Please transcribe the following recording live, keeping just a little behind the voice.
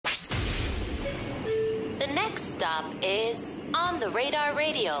The next stop is On the Radar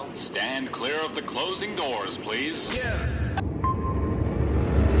Radio. Stand clear of the closing doors, please. Yeah.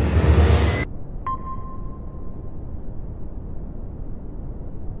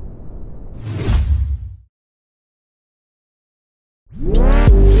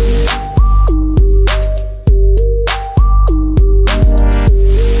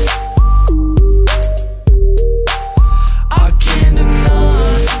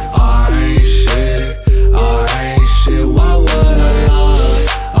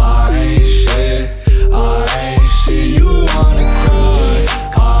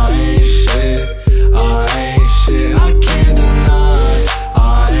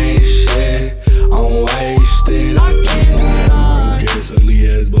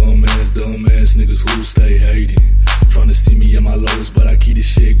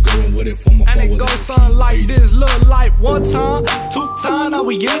 Something like this, look like one time, two time, now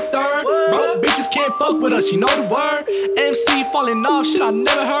we in the third. Bro, bitches can't fuck with us, you know the word. MC falling off, shit I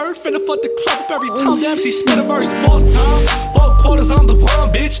never heard. Finna fuck the club up every time the MC spit a verse. Fourth time, 4 quarters on the one,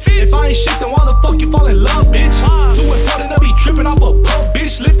 bitch. If I ain't shit, then why the fuck you fall in love, bitch? Too important to be tripping off a